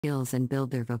skills and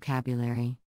build their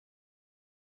vocabulary.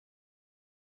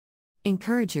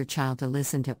 Encourage your child to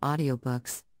listen to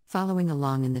audiobooks, following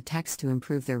along in the text to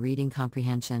improve their reading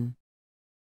comprehension.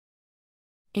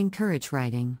 Encourage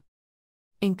writing.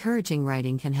 Encouraging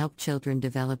writing can help children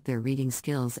develop their reading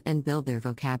skills and build their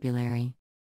vocabulary.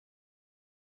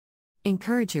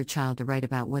 Encourage your child to write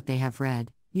about what they have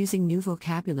read, using new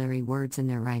vocabulary words in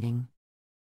their writing.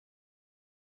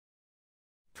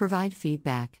 Provide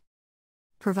feedback.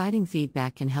 Providing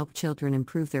feedback can help children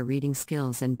improve their reading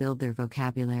skills and build their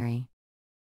vocabulary.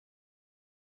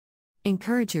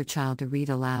 Encourage your child to read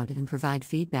aloud and provide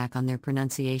feedback on their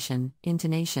pronunciation,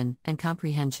 intonation, and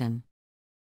comprehension.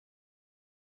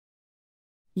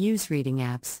 Use reading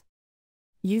apps.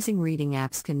 Using reading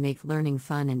apps can make learning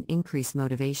fun and increase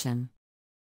motivation.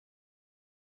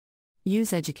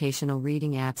 Use educational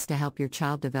reading apps to help your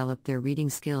child develop their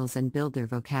reading skills and build their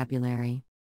vocabulary.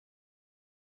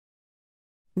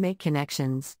 Make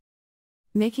connections.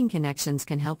 Making connections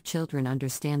can help children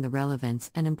understand the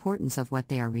relevance and importance of what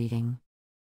they are reading.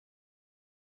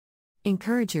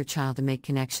 Encourage your child to make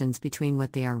connections between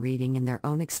what they are reading and their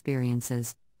own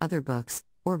experiences, other books,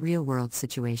 or real-world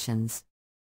situations.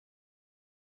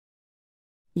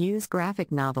 Use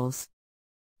graphic novels.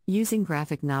 Using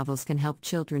graphic novels can help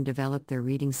children develop their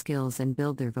reading skills and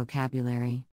build their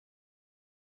vocabulary.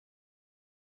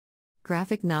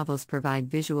 Graphic novels provide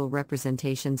visual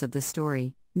representations of the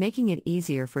story, making it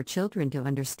easier for children to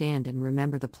understand and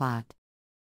remember the plot.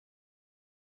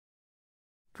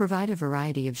 Provide a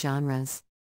variety of genres.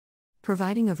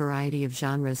 Providing a variety of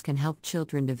genres can help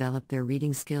children develop their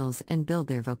reading skills and build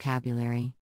their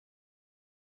vocabulary.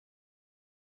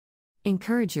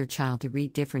 Encourage your child to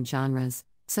read different genres,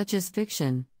 such as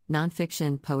fiction,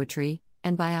 nonfiction, poetry,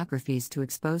 and biographies to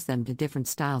expose them to different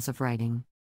styles of writing.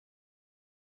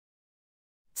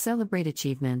 Celebrate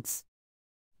achievements.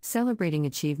 Celebrating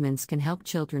achievements can help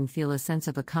children feel a sense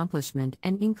of accomplishment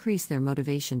and increase their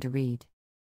motivation to read.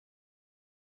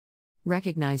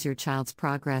 Recognize your child's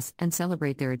progress and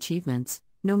celebrate their achievements,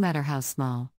 no matter how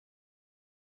small.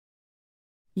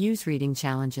 Use reading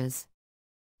challenges.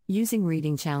 Using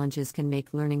reading challenges can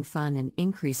make learning fun and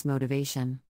increase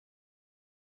motivation.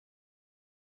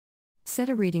 Set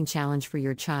a reading challenge for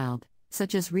your child,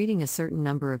 such as reading a certain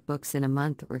number of books in a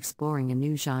month or exploring a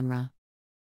new genre.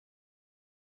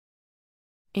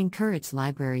 Encourage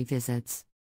library visits.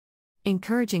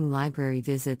 Encouraging library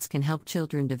visits can help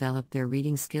children develop their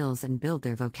reading skills and build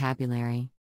their vocabulary.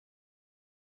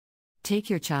 Take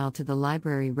your child to the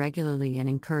library regularly and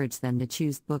encourage them to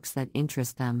choose books that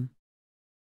interest them.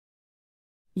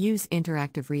 Use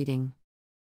interactive reading.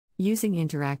 Using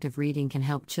interactive reading can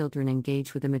help children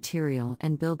engage with the material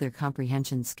and build their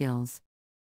comprehension skills.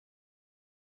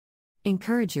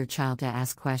 Encourage your child to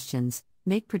ask questions,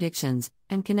 make predictions,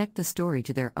 and connect the story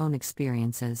to their own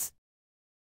experiences.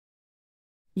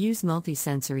 Use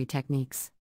multisensory techniques.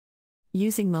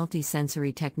 Using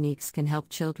multisensory techniques can help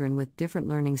children with different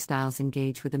learning styles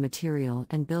engage with the material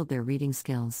and build their reading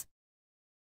skills.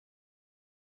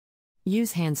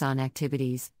 Use hands-on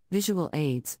activities, visual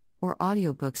aids, or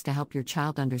audiobooks to help your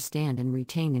child understand and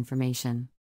retain information.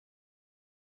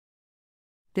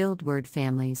 Build word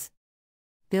families.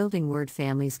 Building word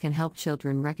families can help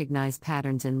children recognize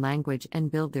patterns in language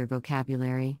and build their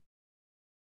vocabulary.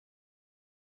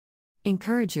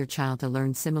 Encourage your child to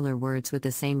learn similar words with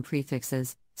the same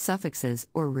prefixes, suffixes,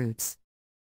 or roots.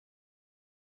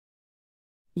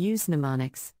 Use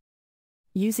mnemonics.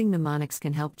 Using mnemonics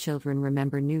can help children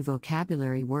remember new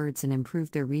vocabulary words and improve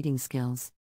their reading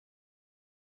skills.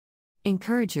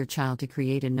 Encourage your child to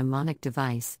create a mnemonic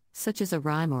device, such as a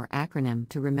rhyme or acronym,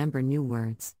 to remember new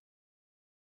words.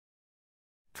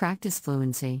 Practice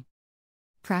fluency.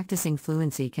 Practicing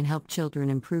fluency can help children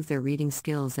improve their reading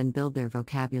skills and build their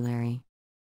vocabulary.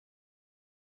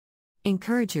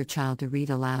 Encourage your child to read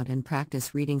aloud and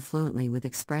practice reading fluently with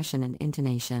expression and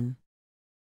intonation.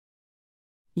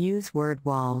 Use word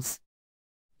walls.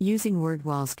 Using word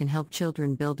walls can help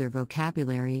children build their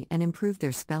vocabulary and improve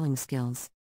their spelling skills.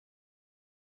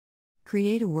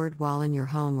 Create a word wall in your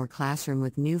home or classroom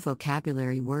with new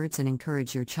vocabulary words and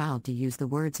encourage your child to use the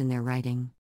words in their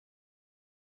writing.